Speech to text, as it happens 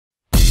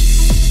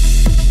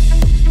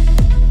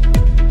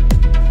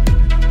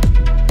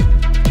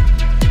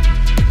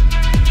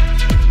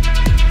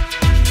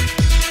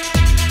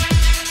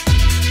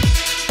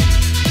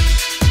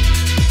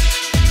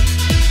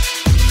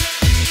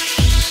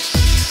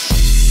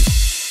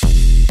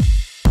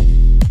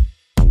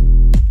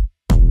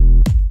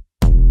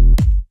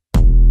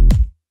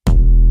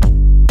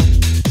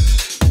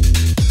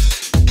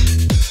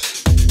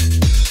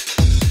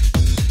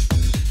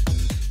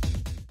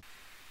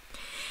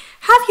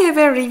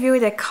ever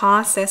reviewed a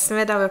cost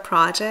estimate of a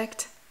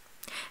project?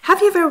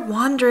 Have you ever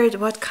wondered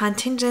what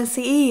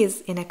contingency is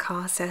in a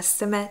cost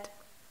estimate?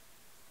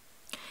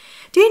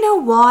 Do you know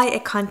why a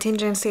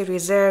contingency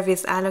reserve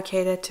is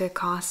allocated to a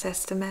cost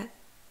estimate?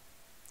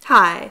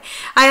 Hi,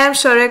 I am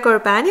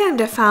SHOHREH. I'm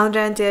the founder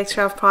and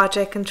director of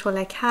Project Control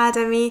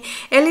Academy,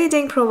 a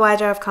leading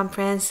provider of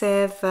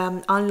comprehensive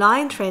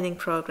online training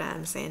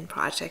programs in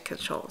project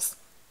controls.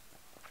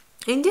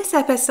 In this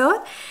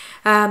episode,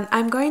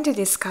 I'm going to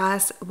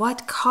discuss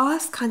what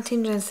cost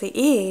contingency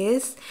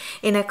is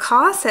in a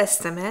cost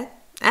estimate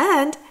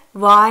and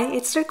why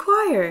it's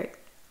required.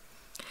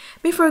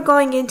 Before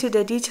going into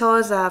the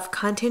details of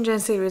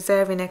contingency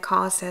reserve in a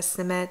cost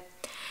estimate,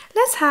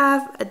 let's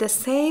have the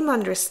same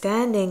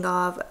understanding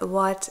of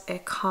what a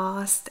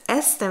cost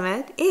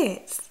estimate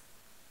is.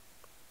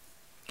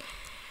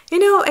 You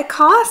know, a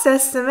cost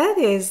estimate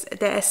is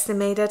the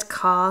estimated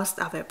cost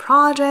of a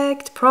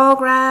project,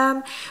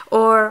 program,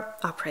 or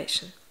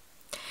operation.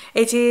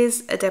 It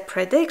is the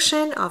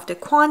prediction of the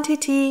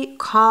quantity,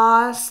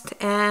 cost,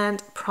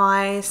 and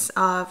price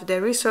of the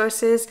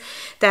resources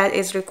that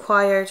is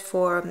required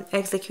for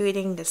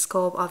executing the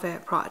scope of a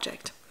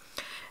project.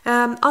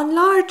 On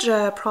large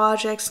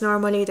projects,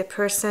 normally the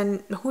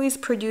person who is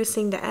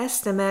producing the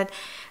estimate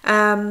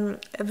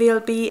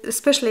will be a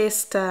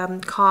specialist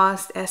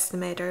cost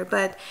estimator,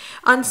 but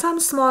on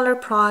some smaller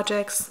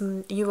projects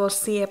you will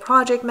see a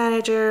project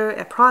manager,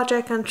 a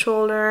project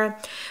controller,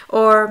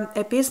 or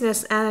a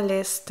business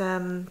analyst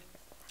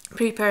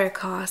prepare a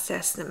cost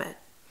estimate.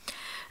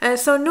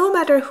 So no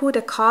matter who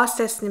the cost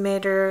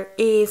estimator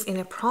is in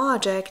a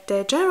project,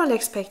 the general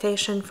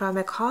expectation from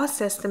a cost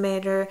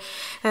estimator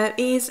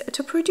is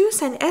to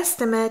produce an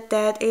estimate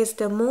that is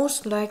the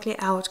most likely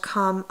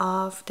outcome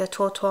of the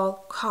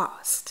total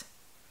cost.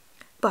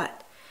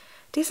 But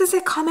this is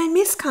a common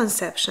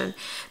misconception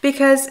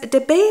because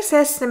the base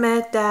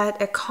estimate that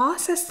a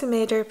cost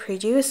estimator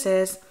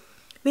produces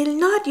will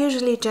not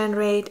usually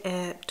generate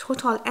a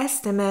total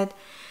estimate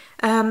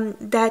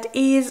that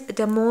is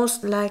the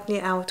most likely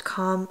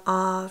outcome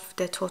of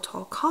the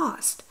total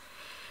cost.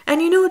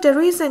 And you know, the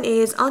reason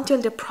is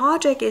until the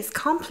project is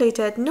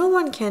completed, no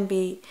one can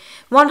be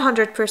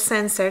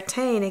 100%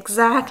 certain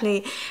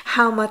exactly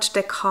how much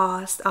the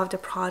cost of the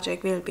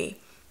project will be.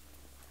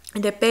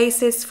 The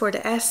basis for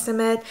the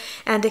estimate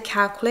and the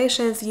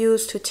calculations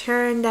used to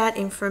turn that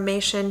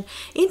information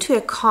into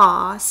a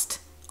cost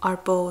are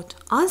both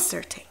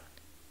uncertain.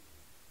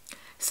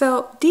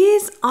 So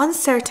these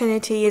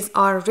uncertainties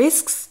are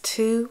risks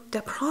to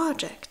the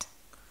project.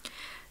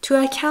 To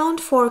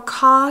account for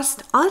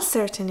cost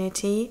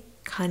uncertainty,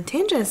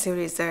 contingency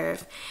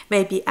reserve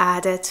may be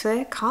added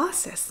to a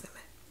cost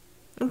estimate.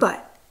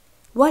 But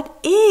what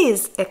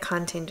is a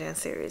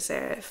contingency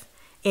reserve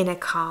in a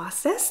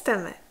cost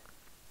estimate?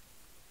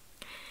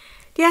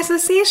 The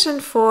Association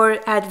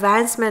for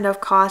Advancement of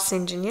Cost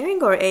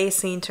Engineering, or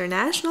AC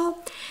International,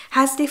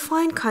 has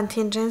defined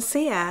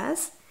contingency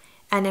as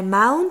an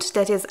amount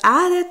that is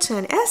added to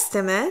an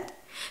estimate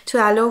to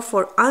allow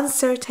for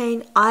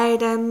uncertain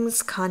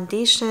items,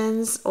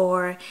 conditions,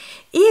 or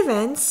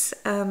events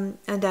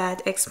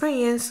that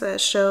experience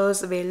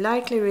shows will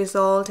likely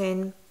result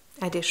in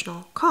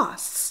additional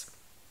costs.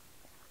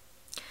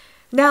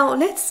 Now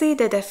let's see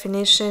the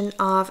definition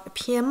of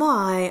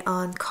PMI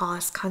on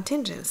cost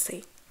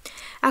contingency.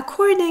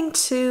 According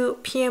to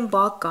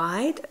PMBOK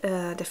Guide,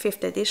 the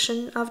 5th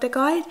edition of the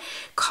guide,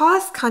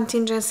 cost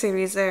contingency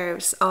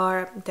reserves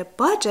are the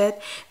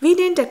budget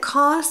within the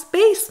cost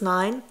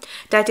baseline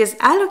that is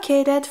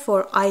allocated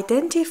for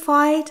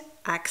identified,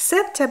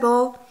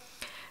 acceptable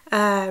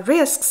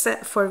risks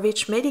for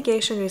which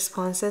mitigation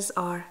responses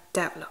are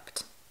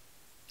developed.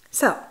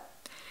 So,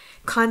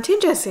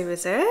 contingency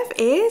reserve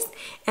is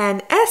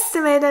an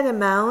estimated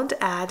amount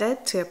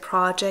added to a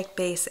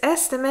project-based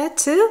estimate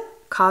to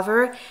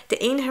cover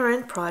the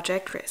inherent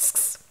project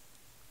risks.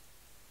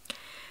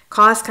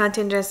 Cost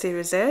contingency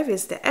reserve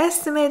is the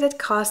estimated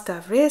cost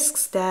of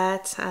risks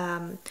that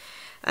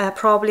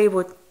probably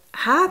would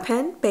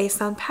happen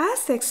based on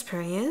past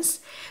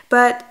experience,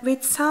 but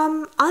with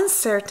some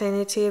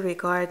uncertainty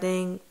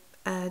regarding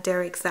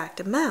their exact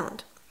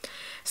amount.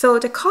 So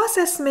the cost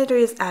estimator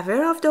is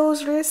aware of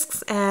those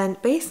risks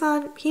and based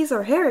on his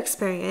or her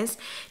experience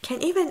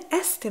can even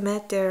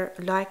estimate their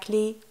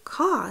likely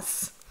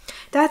costs.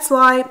 That's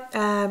why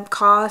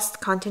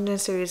cost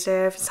contingency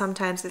reserve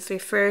sometimes is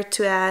referred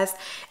to as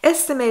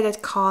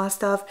estimated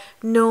cost of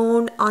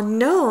known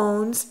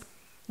unknowns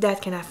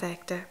that can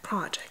affect the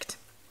project.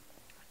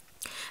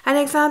 An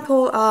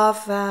example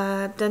of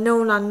the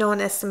known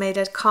unknown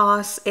estimated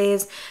cost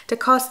is the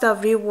cost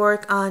of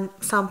rework on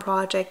some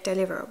project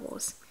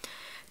deliverables.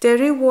 The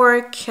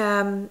rework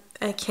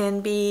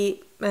can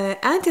be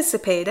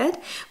anticipated,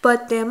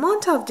 but the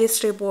amount of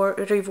this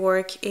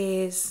rework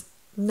is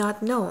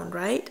not known,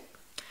 right?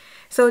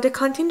 So the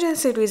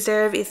contingency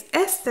reserve is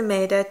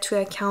estimated to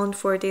account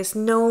for this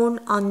known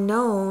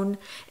unknown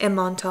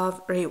amount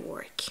of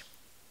rework.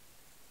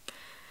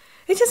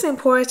 It is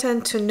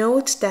important to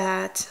note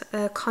that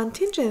a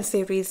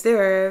contingency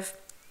reserve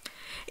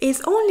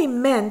is only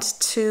meant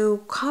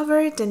to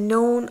cover the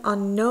known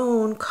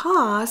unknown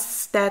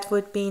costs that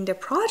would be in the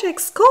project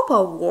scope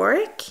of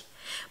work,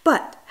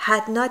 but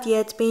had not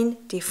yet been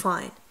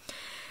defined.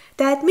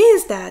 That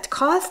means that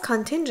cost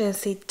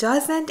contingency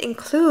doesn't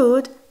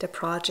include the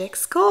project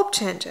scope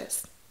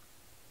changes.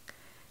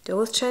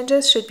 Those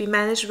changes should be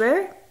managed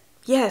where?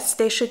 Yes,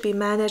 they should be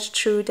managed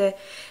through the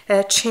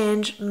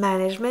change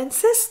management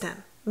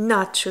system,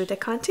 not through the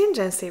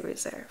contingency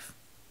reserve.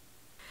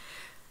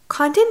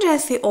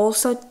 Contingency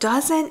also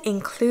doesn't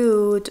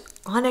include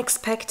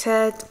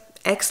unexpected,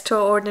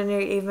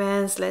 extraordinary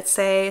events, let's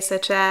say,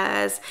 such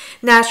as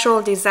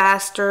natural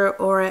disaster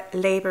or a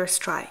labor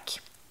strike.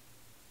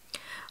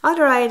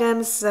 Other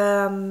items,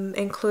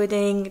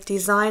 including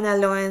design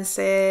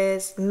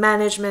allowances,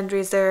 management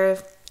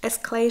reserve,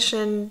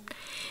 escalation,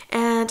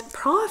 and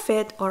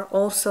profit, are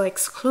also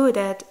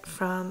excluded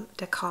from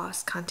the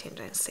cost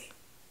contingency.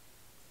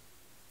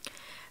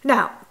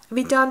 Now,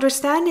 with the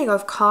understanding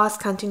of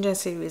cost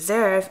contingency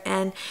reserve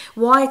and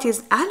why it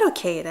is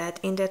allocated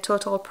in the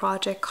total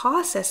project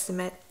cost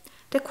estimate,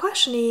 the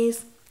question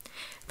is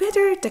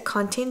whether the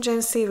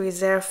contingency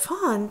reserve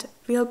fund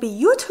will be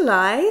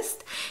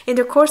utilized in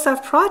the course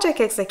of project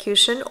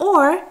execution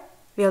or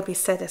will be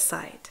set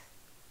aside.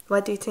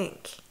 What do you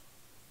think?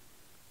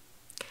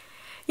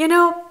 You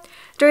know,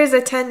 there is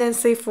a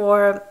tendency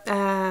for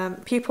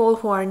people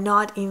who are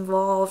not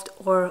involved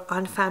or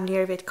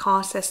unfamiliar with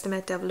cost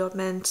estimate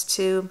development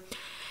to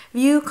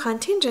view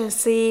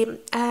contingency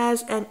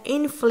as an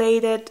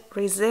inflated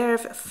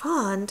reserve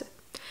fund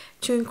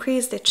to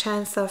increase the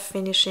chance of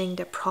finishing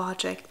the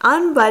project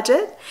on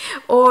budget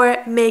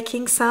or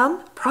making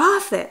some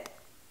profit.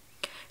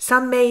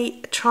 Some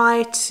may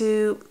try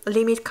to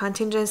limit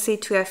contingency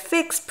to a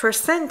fixed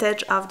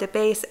percentage of the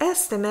base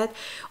estimate,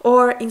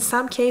 or in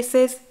some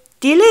cases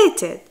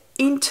delete it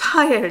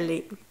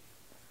entirely.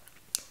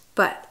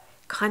 But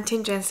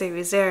contingency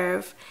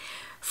reserve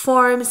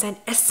forms an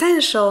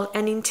essential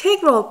and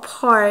integral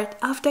part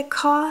of the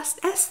cost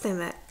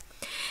estimate.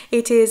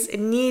 It is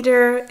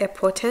neither a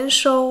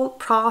potential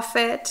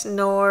profit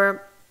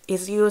nor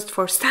is used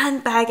for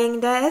sandbagging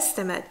the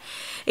estimate.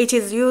 It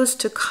is used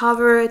to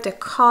cover the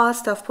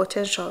cost of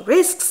potential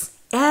risks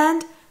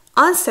and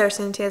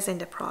uncertainties in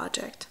the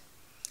project.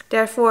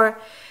 Therefore,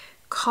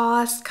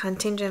 cost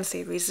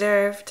contingency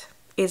reserve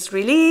is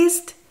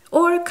released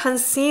or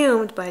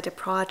consumed by the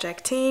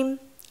project team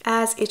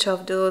as each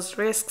of those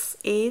risks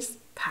is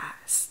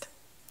passed.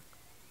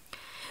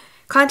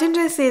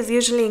 Contingency is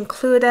usually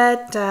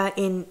included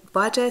in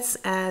budgets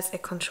as a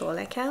control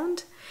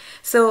account.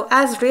 So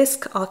as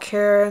risks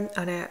occur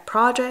on a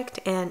project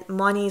and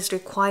money is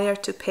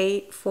required to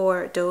pay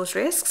for those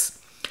risks,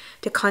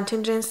 the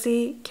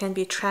contingency can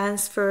be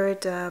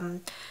transferred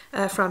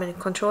from a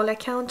control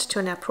account to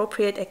an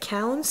appropriate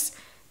accounts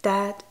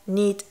that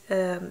need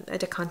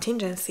the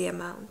contingency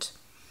amount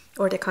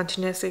or the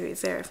contingency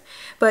reserve.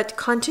 But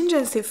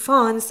contingency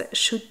funds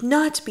should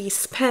not be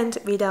spent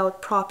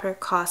without proper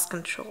cost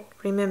control.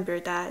 Remember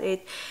that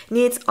it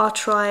needs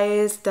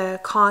authorized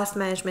cost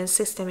management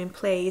system in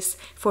place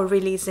for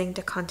releasing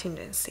the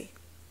contingency.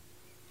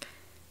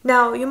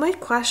 Now, you might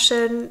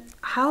question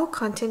how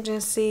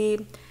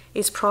contingency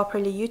is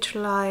properly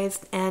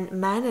utilized and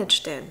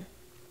managed then.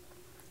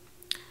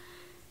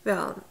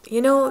 Well,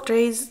 you know, there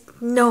is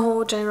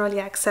no generally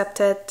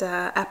accepted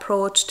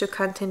approach to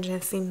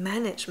contingency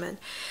management.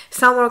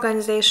 Some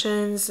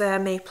organizations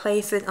may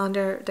place it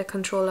under the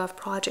control of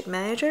project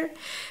manager.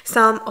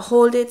 Some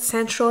hold it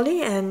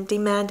centrally and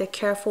demand a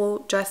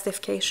careful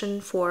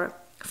justification for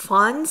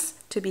funds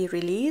to be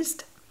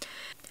released.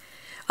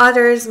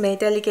 Others may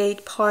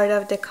delegate part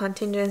of the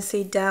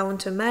contingency down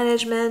to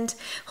management,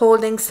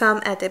 holding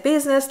some at the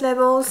business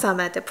level, some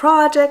at the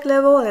project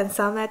level, and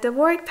some at the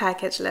work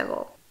package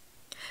level.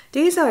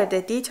 These are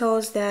the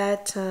details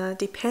that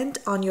depend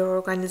on your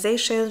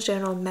organization's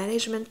general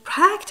management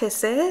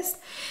practices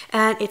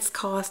and its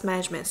cost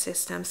management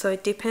system. So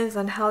it depends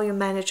on how you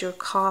manage your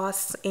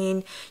costs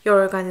in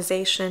your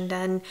organization.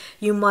 Then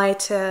you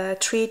might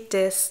treat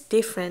this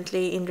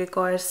differently in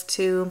regards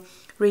to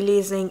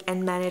releasing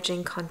and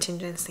managing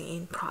contingency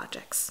in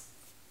projects.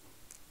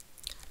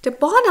 The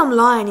bottom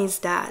line is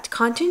that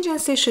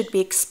contingency should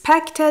be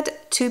expected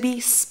to be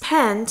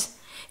spent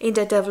in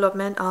the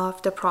development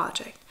of the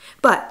project,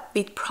 but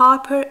with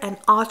proper and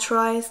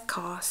authorized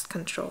cost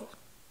control.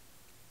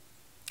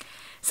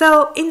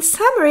 So, in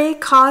summary,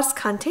 cost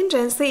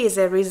contingency is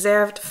a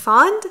reserved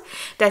fund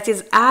that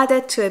is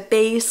added to a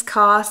base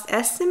cost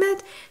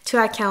estimate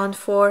to account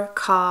for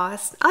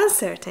cost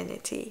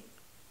uncertainty.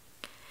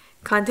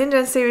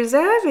 Contingency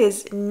reserve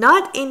is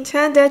not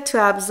intended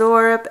to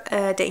absorb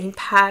the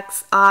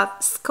impacts of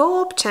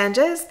scope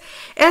changes,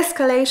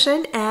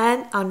 escalation,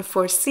 and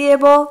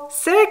unforeseeable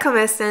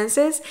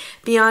circumstances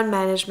beyond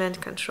management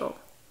control.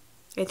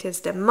 It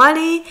is the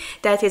money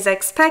that is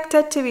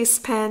expected to be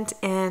spent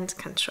and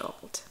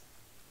controlled.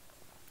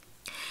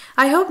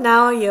 I hope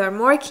now you are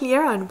more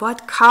clear on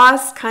what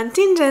cost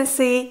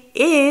contingency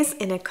is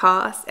in a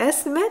cost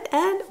estimate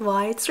and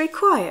why it's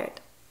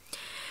required.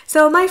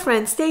 So my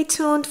friends, stay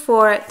tuned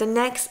for the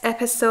next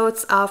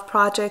episodes of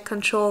Project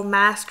Control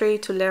Mastery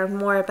to learn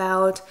more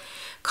about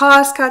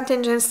cost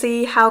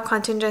contingency, how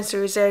contingency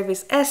reserve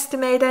is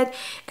estimated,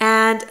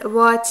 and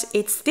what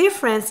its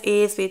difference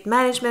is with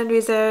management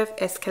reserve,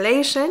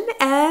 escalation,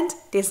 and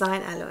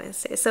design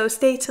allowances. So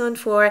stay tuned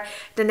for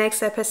the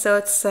next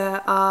episodes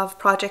of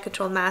Project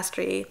Control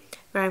Mastery,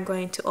 where I'm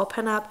going to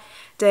open up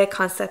the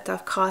concept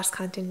of cost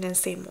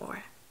contingency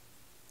more.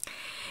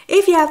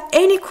 If you have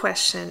any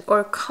question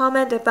or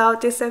comment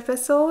about this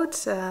episode,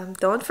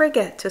 don't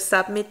forget to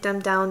submit them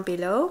down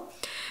below.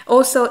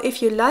 Also,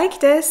 if you like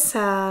this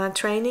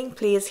training,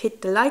 please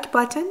hit the like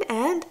button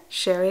and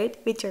share it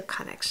with your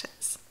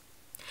connections.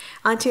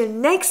 Until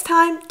next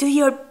time, do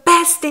your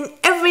best in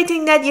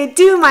everything that you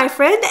do, my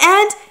friend,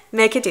 and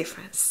make a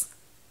difference.